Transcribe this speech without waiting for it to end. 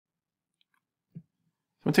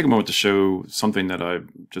I'm going to take a moment to show something that I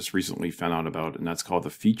just recently found out about, and that's called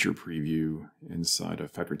the feature preview inside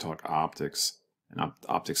of FactoryTalk Optix and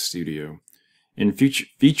Optix Studio. And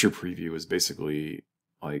feature preview is basically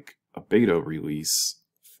like a beta release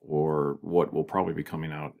for what will probably be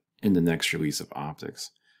coming out in the next release of Optix.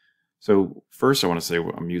 So first I want to say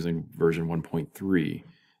I'm using version 1.3,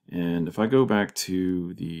 and if I go back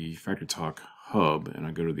to the FactoryTalk hub and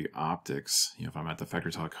I go to the Optix, if I'm at the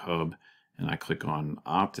FactoryTalk hub and I click on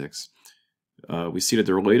Optix, we see that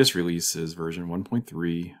their latest release is version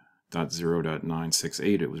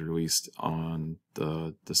 1.3.0.968. It was released on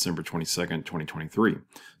the December 22nd, 2023.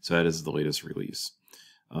 So that is the latest release.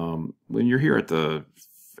 When you're here at the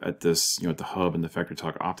hub and the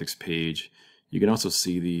FactoryTalk Optix page, you can also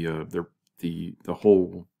see the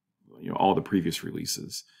whole, all the previous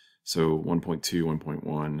releases. So 1.2,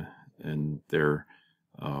 1.1, and their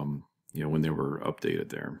when they were updated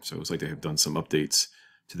there. So it's like they have done some updates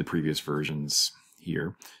to the previous versions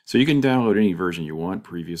here. So you can download any version you want,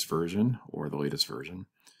 previous version or the latest version.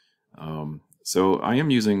 So I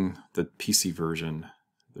am using the PC version,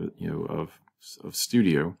 of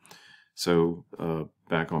Studio. So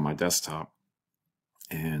back on my desktop,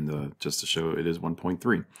 and just to show it is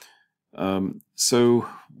 1.3. So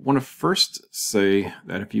I want to first say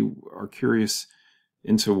that if you are curious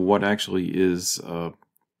into what actually is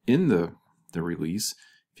in the release,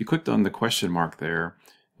 if you clicked on the question mark there,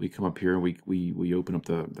 we come up here and we open up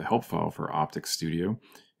the help file for Optix Studio,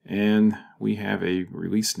 and we have a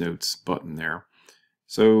release notes button there.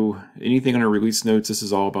 So anything under release notes, this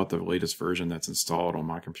is all about the latest version that's installed on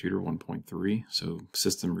my computer, 1.3. So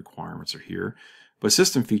system requirements are here, but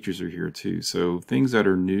system features are here too. So things that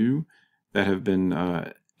are new that have been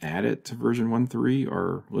added to version 1.3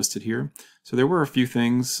 are listed here. So there were a few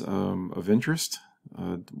things of interest.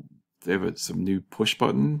 They have some new push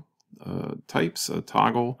button types, a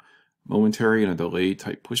toggle, momentary, and a delay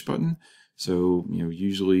type push button. So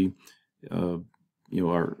usually a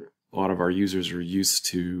lot of our users are used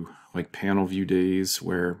to like panel view days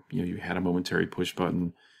where you had a momentary push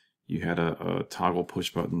button, you had a toggle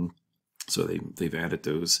push button. So they've added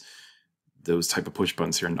those type of push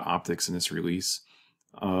buttons here in the Optix in this release.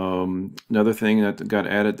 Another thing that got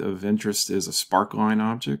added of interest is a sparkline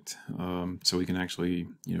object. So we can actually,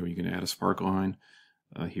 you can add a sparkline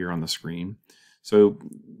here on the screen. So,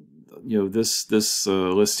 this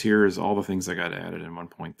list here is all the things that got added in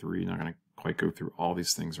 1.3. Not going to quite go through all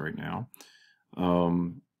these things right now.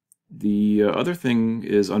 The other thing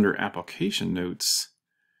is under application notes.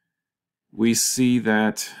 We see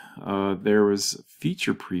that there was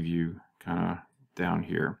feature preview kind of down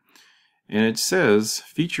here. And it says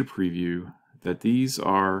feature preview that these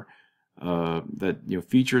are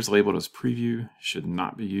features labeled as preview should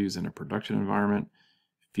not be used in a production environment.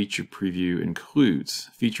 Feature preview includes.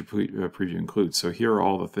 So here are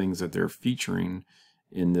all the things that they're featuring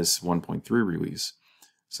in this 1.3 release.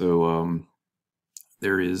 So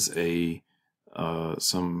there is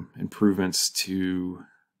some improvements to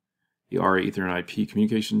the RA Ethernet IP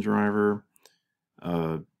communication driver.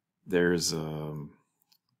 There's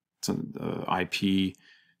some IP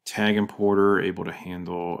tag importer able to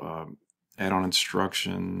handle add-on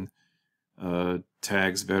instruction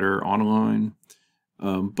tags better online.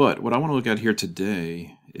 But what I want to look at here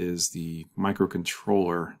today is the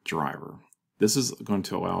microcontroller driver. This is going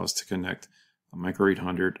to allow us to connect a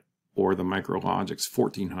Micro800 or the Micrologix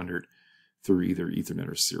 1400 through either Ethernet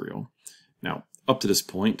or serial. Now, up to this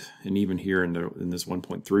point, and even here in this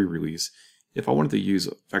 1.3 release, if I wanted to use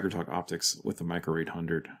FactoryTalk Optix with a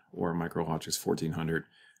Micro800 or a Micrologix 1400,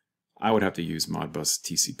 I would have to use Modbus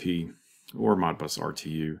TCP or Modbus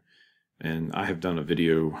RTU. And I have done a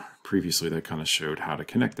video previously that kind of showed how to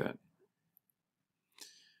connect that.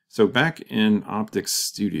 So back in Optix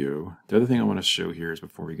Studio, the other thing I want to show here is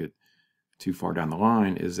before we get too far down the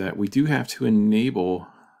line is that we do have to enable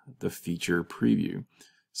the feature preview.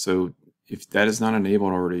 So if that is not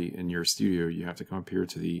enabled already in your studio, you have to come up here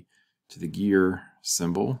to the gear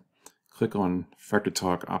symbol, click on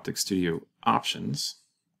FactoryTalk Optix Studio Options,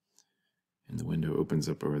 and the window opens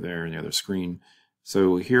up over there in the other screen.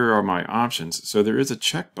 So here are my options. So there is a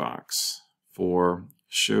checkbox for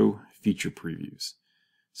show feature previews.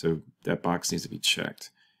 So that box needs to be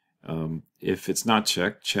checked. If it's not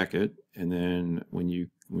checked, check it, and then when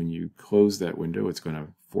you close that window, it's going to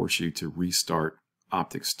force you to restart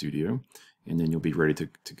Optix Studio, and then you'll be ready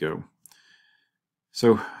to go.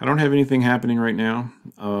 So I don't have anything happening right now.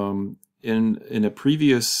 In a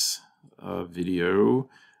previous video,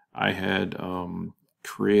 I had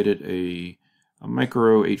created a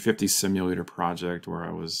Micro850 simulator project where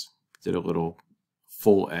I did a little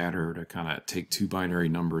full adder to kind of take two binary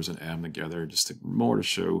numbers and add them together, just more to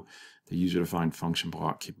show the user-defined function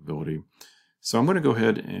block capability. So I'm going to go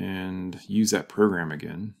ahead and use that program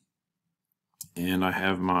again. And I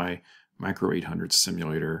have my Micro800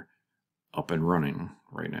 simulator up and running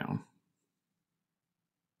right now.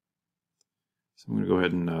 So I'm going to go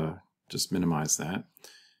ahead and just minimize that.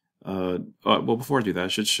 Well, before I do that, I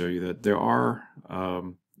should show you that there are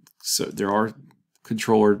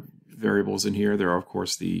controller variables in here. There are, of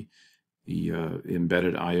course, the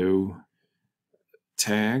embedded I/O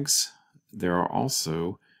tags. There are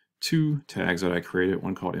also two tags that I created,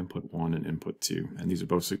 one called input 1 and input 2, and these are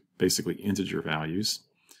both basically integer values.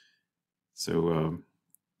 So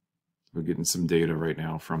we're getting some data right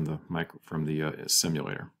now from the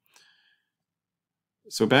simulator.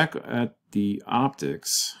 So back at the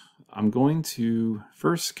optics, I'm going to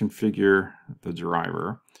first configure the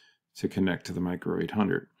driver to connect to the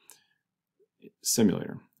Micro800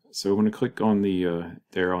 simulator. So I'm going to click on the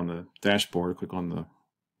there on the dashboard, click on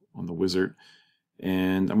the wizard,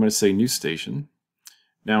 and I'm going to say new station.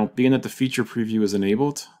 Now, being that the feature preview is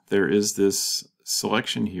enabled, there is this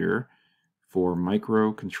selection here for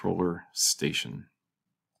microcontroller station.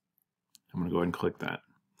 I'm going to go ahead and click that.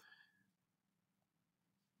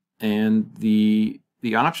 And the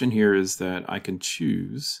option here is that I can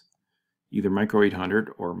choose either Micro800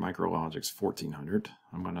 or MicroLogix 1400.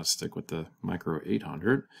 I'm going to stick with the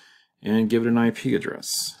Micro800 and give it an IP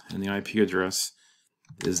address. And the IP address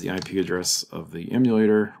is the IP address of the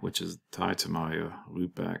emulator, which is tied to my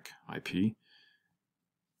loopback IP.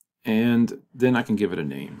 And then I can give it a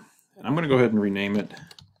name. And I'm going to go ahead and rename it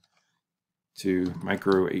to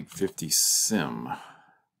Micro850 Sim.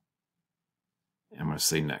 I'm going to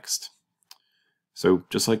say next. So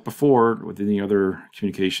just like before, with any other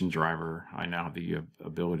communication driver, I now have the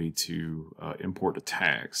ability to import the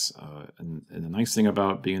tags. And the nice thing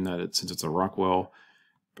about being that since it's a Rockwell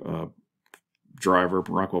driver,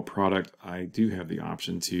 Rockwell product, I do have the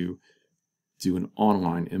option to do an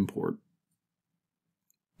online import.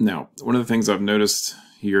 Now, one of the things I've noticed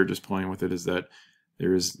here just playing with it is that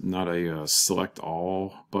there is not a select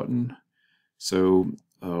all button. So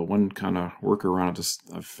one kind of workaround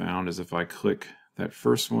I've found is if I click that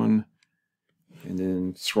first one and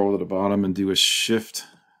then scroll to the bottom and do a shift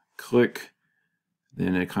click,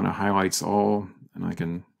 then it kind of highlights all, and I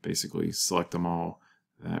can basically select them all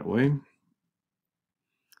that way.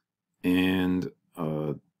 And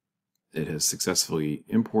it has successfully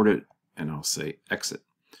imported, and I'll say exit.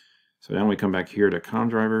 So now we come back here to COM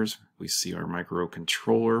drivers, we see our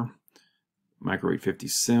microcontroller, Micro850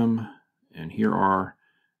 Sim, and here are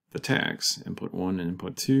the tags, input 1 and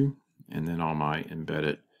input 2, and then all my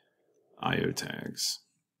embedded I/O tags.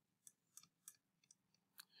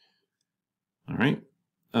 All right,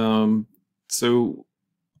 so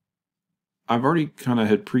I've already kind of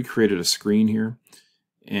had pre-created a screen here,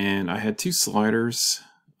 and I had two sliders,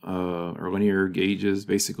 or linear gauges,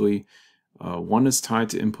 basically. One is tied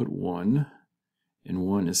to input 1, and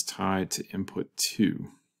one is tied to input 2.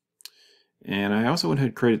 And I also went ahead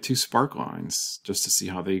and created two spark lines just to see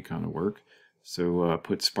how they kind of work. So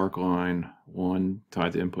put spark line 1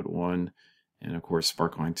 tied to input 1, and of course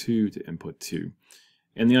spark line 2 to input 2.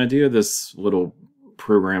 And the idea of this little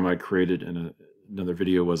program I created in another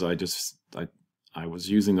video was I was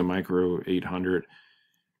using the Micro800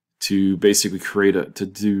 to basically to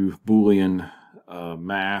do Boolean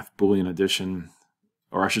math, Boolean addition,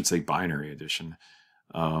 or I should say binary addition,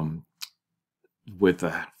 with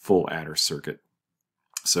a full adder circuit.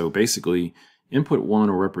 So basically, input 1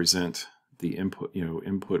 will represent the input,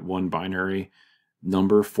 input 1 binary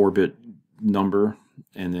number, 4-bit number,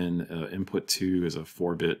 and then input 2 is a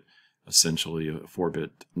 4-bit, essentially a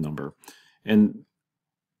 4-bit number. And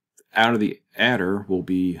out of the adder will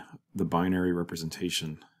be the binary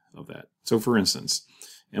representation of that. So for instance,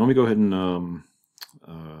 and let me go ahead and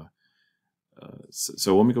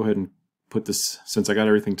so let me go ahead and put this, since I got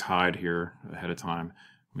everything tied here ahead of time,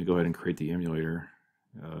 let me go ahead and create the emulator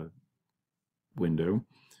window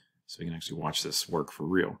so you can actually watch this work for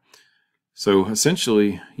real. So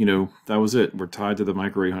essentially, that was it. We're tied to the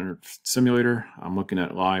Micro800 simulator. I'm looking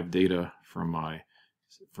at live data from my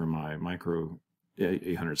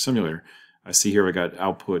Micro800 simulator. I see here I got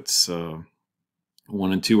outputs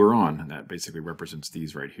 1 and 2 are on, and that basically represents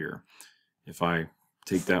these right here. If I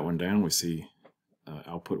take that one down, we see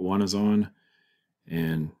output 1 is on,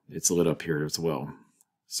 and it's lit up here as well.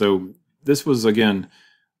 So this was, again,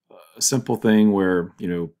 a simple thing where,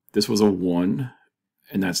 this was a 1,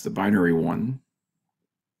 and that's the binary 1.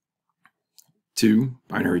 2,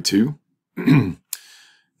 binary 2.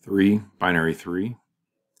 3, binary 3.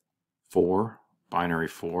 4, binary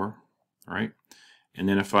 4, right? And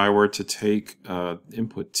then if I were to take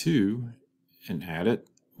input 2 and add it,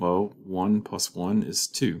 well, 1 plus 1 is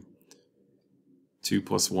 2. 2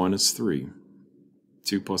 plus 1 is 3.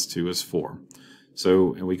 2 plus 2 is 4.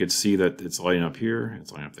 So, and we could see that it's lighting up here,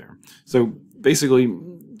 it's lighting up there. So basically,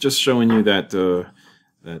 just showing you that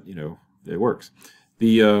that it works.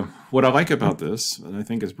 The what I like about this, and I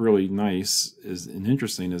think is really nice, is and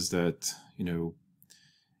interesting, is that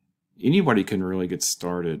anybody can really get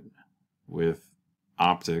started with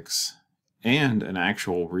optics and an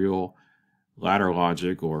actual real ladder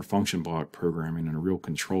logic or function block programming and a real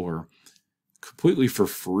controller completely for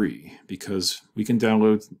free, because we can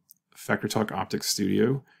download FactoryTalk Optix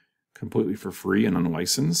Studio completely for free and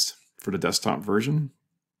unlicensed for the desktop version,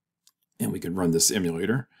 and we can run this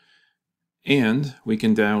emulator, and we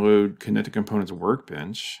can download Connected Components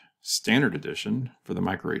Workbench Standard Edition for the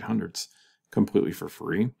Micro800s completely for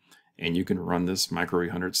free, and you can run this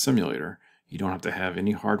Micro800 simulator. You don't have to have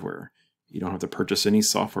any hardware. You don't have to purchase any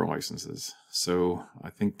software licenses. So I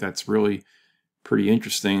think that's really pretty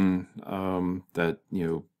interesting, that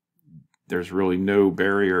there's really no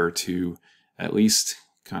barrier to at least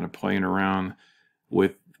kind of playing around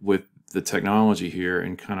with the technology here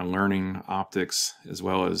and kind of learning optics, as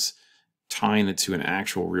well as tying it to an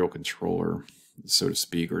actual real controller, so to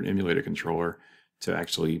speak, or an emulated controller to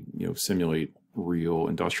actually simulate real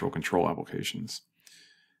industrial control applications.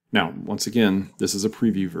 Now, once again, this is a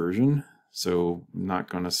preview version, so I'm not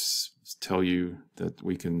going to tell you that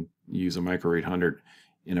we can use a Micro800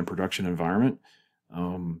 in a production environment.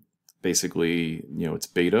 Basically, it's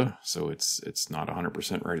beta, so it's not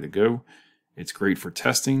 100% ready to go. It's great for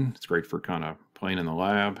testing. It's great for kind of playing in the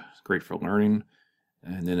lab. It's great for learning.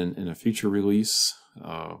 And then in a future release,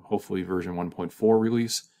 hopefully version 1.4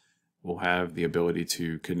 release, we'll have the ability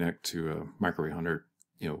to connect to a Micro800,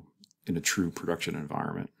 in a true production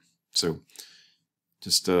environment. So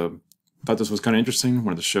just thought this was kind of interesting.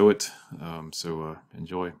 Wanted to show it. So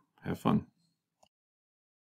enjoy. Have fun.